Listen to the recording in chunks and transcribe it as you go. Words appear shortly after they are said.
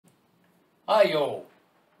Hi all,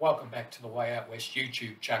 welcome back to the Way Out West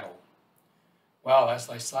YouTube channel. Well, as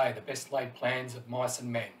they say, the best laid plans of mice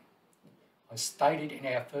and men. I stated in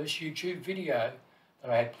our first YouTube video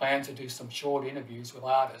that I had planned to do some short interviews with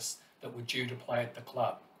artists that were due to play at the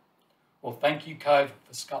club. Well, thank you COVID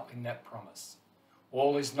for scuttling that promise.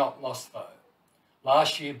 All is not lost though.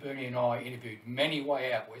 Last year, Bernie and I interviewed many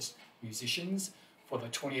Way Out West musicians for the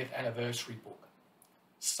 20th anniversary book.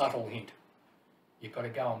 Subtle hint. You've got to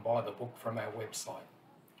go and buy the book from our website.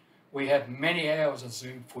 We have many hours of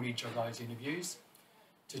Zoom footage of those interviews.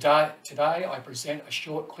 Today I present a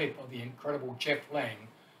short clip of the incredible Jeff Lang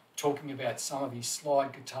talking about some of his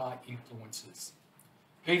slide guitar influences.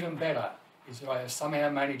 Even better is that I have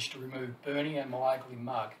somehow managed to remove Bernie and my ugly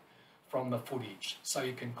mug from the footage so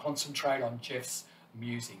you can concentrate on Jeff's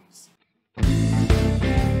musings.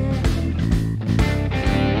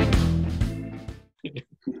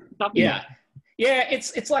 Yeah,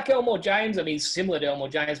 it's like Elmore James. I mean, it's similar to Elmore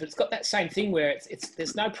James, but it's got that same thing where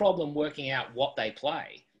there's no problem working out what they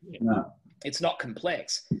play. No. It's not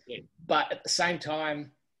complex, but at the same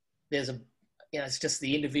time, it's just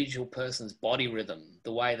the individual person's body rhythm,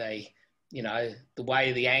 the way they, the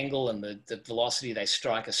way the angle and the velocity they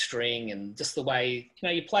strike a string, and just the way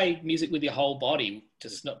you play music with your whole body,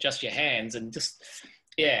 just not just your hands, and just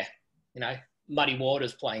Muddy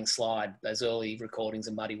Waters playing slide, those early recordings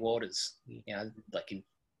of Muddy Waters, like in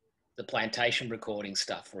the Plantation recording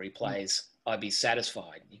stuff where he plays I'd Be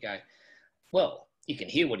Satisfied. You go, well, you can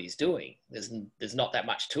hear what he's doing. There's not that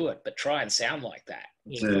much to it, but try and sound like that.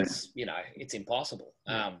 Yeah. It's impossible.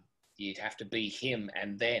 You'd have to be him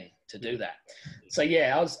and then to do that. So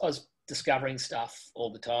yeah, I was discovering stuff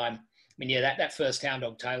all the time. I mean, that first Hound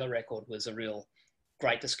Dog Taylor record was a real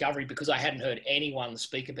great discovery because I hadn't heard anyone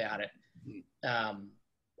speak about it. I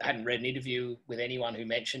hadn't read an interview with anyone who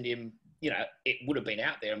mentioned him. It would have been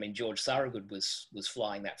out there. I mean, George Thorogood was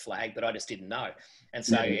flying that flag, but I just didn't know. And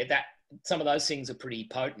so some of those things are pretty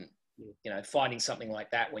potent. Finding something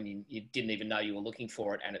like that when you didn't even know you were looking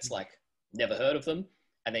for it, and it's like never heard of them,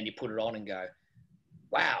 and then you put it on and go,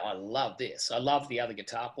 wow, I love this. I love the other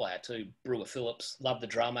guitar player too, Brewer Phillips. Love the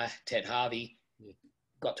drummer, Ted Harvey.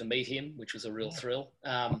 Got to meet him, which was a real thrill.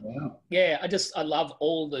 Wow. Yeah, I love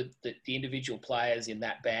all the individual players in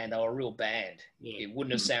that band. They were a real band. It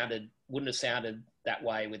wouldn't have sounded that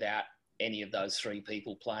way without any of those three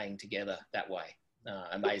people playing together that way.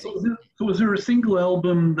 Amazing. So was there a single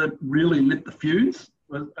album that really lit the fuse?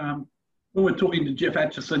 When we were talking to Jeff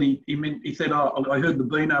Atchison, he said, "Oh, I heard the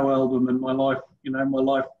Beano album and my life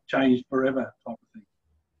changed forever," type of thing.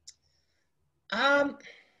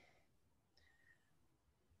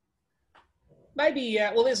 Maybe,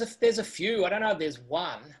 well, there's a few. I don't know if there's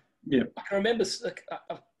one. Yeah. I can remember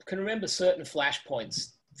certain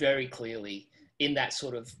flashpoints very clearly in those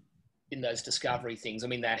discovery things. I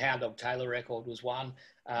mean, that Hound Dog Taylor record was one.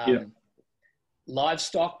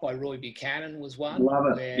 Livestock by Roy Buchanan was one.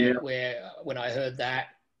 Love it. Where when I heard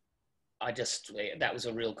that, that was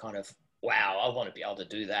a real kind of, wow, I want to be able to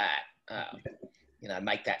do that.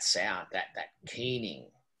 Make that sound, that keening.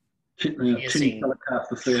 Piercing,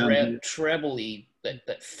 trebly,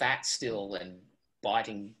 but fat still and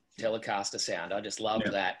biting Telecaster sound. I just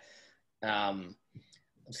loved that. I'm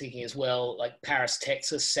thinking as well, like Paris,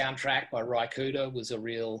 Texas soundtrack by Ry Cooder was a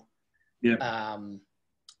real,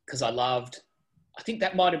 because I think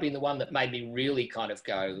that might have been the one that made me really kind of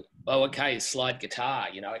go, oh, okay, slide guitar.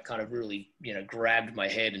 It kind of really, grabbed my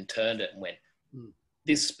head and turned it and went,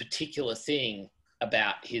 this particular thing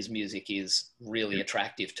about his music is really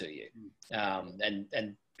attractive to you.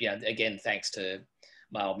 And again, thanks to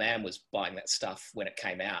my old man was buying that stuff when it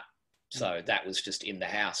came out. So that was just in the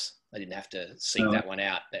house. I didn't have to seek that one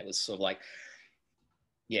out. That was sort of like,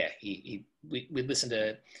 we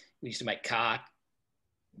used to make car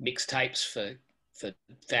mixtapes for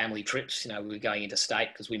family trips. We were going interstate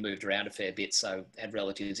because we moved around a fair bit. So had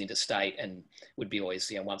relatives interstate and would be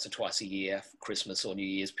always, once or twice a year, Christmas or New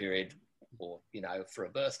Year's period, or, for a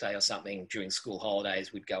birthday or something during school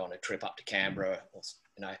holidays, we'd go on a trip up to Canberra or,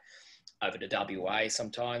 over to WA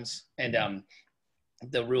sometimes. And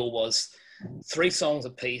the rule was 3 songs a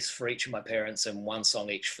piece for each of my parents and 1 song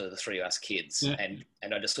each for the 3 of us kids. Yeah.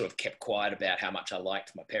 And I just sort of kept quiet about how much I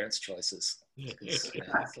liked my parents' choices.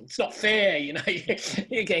 It's not fair, you're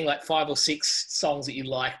getting like 5 or 6 songs that you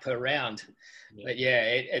like per round.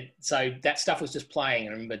 Yeah. But so that stuff was just playing.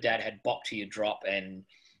 I remember Dad had Bop to Your Drop and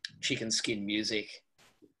Chicken Skin Music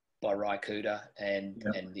by Ry Cooder, and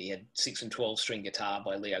he had 6 and 12 string guitar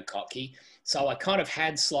by Leo Kottke. So I kind of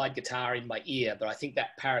had slide guitar in my ear, but I think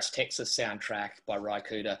that Paris, Texas soundtrack by Ry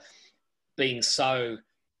Cooder being such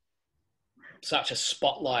a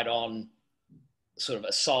spotlight on sort of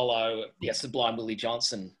a solo, yes, the Blind Willie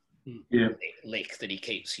Johnson Yeah. lick that he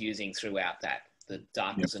keeps using throughout that. The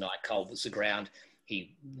dark was the night, cold was the ground.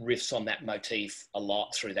 He riffs on that motif a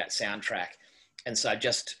lot through that soundtrack. And so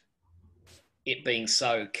just it being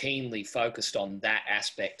so keenly focused on that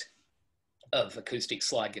aspect of acoustic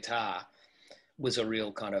slide guitar was a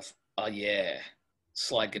real kind of, oh yeah,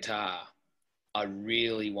 slide guitar. I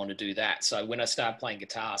really want to do that. So when I started playing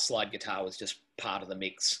guitar, slide guitar was just part of the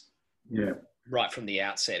mix. Yeah. Right from the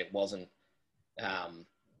outset, it wasn't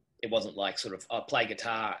like sort of, I play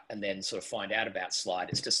guitar and then sort of find out about slide.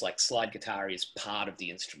 It's just like slide guitar is part of the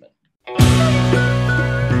instrument.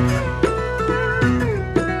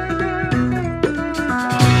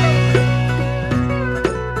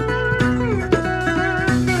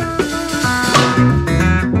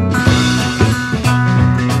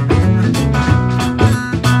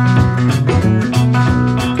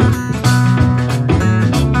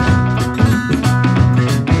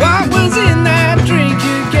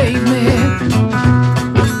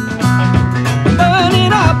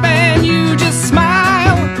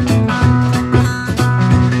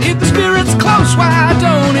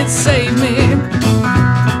 Save me.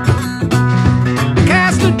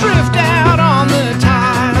 Cast adrift out on the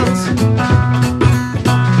tiles.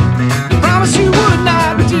 Promise you would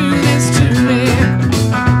not do this to me.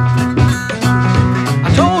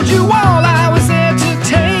 I told you all I was there to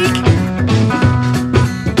take,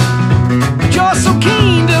 but you're so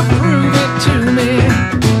keen to prove it to me.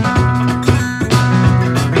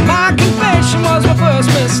 My confession was my first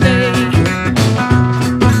mistake.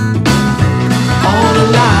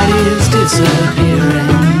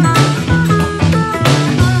 Disappearing.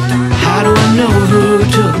 How do I know who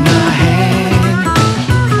took my hand?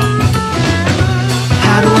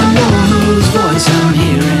 How do I know whose voice I'm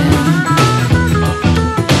hearing?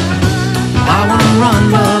 I wanna run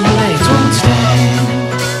but my legs won't stand.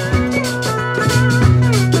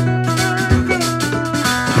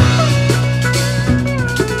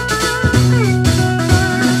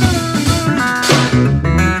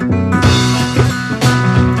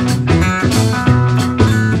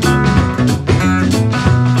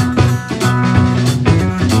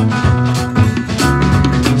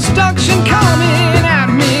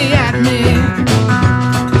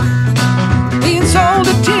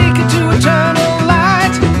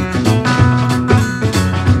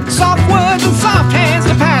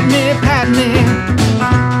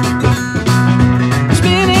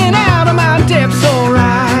 Spinning out of my depths,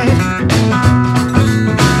 alright.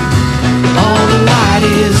 All the light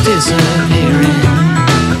is disappearing.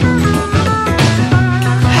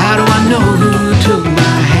 How do I know who took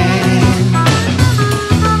my hand?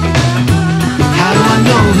 How do I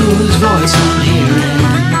know whose voice I'm hearing?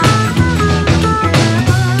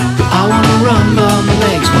 I wanna run but my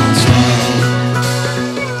legs won't stand.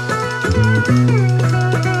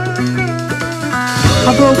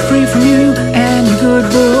 I broke free from you and your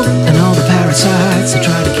good book and all the parasites that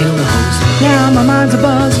tried to kill the host. Now my mind's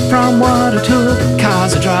abuzz from what I took.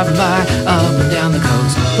 Cars are driving by up and down the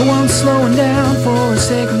coast. The ones slowing down for a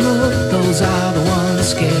second look, those are the ones that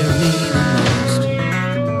scare me the most.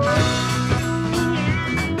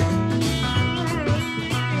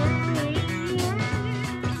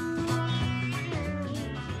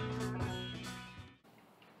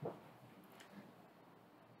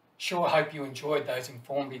 Sure hope you enjoyed those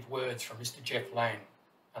informative words from Mr. Jeff Lane.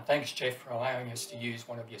 And thanks, Jeff, for allowing us to use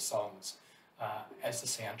one of your songs as the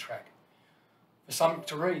soundtrack. For something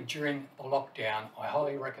to read during the lockdown, I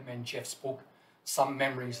highly recommend Jeff's book, Some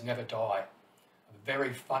Memories Never Die, a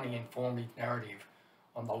very funny, informative narrative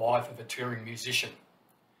on the life of a touring musician.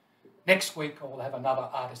 Next week, I will have another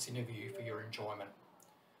artist interview for your enjoyment.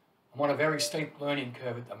 I'm on a very steep learning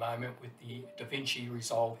curve at the moment with the DaVinci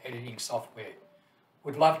Resolve editing software.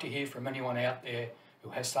 Would love to hear from anyone out there who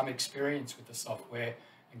has some experience with the software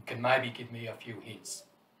and can maybe give me a few hints.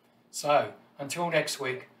 So, until next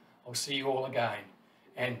week, I'll see you all again,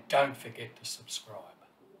 and don't forget to subscribe.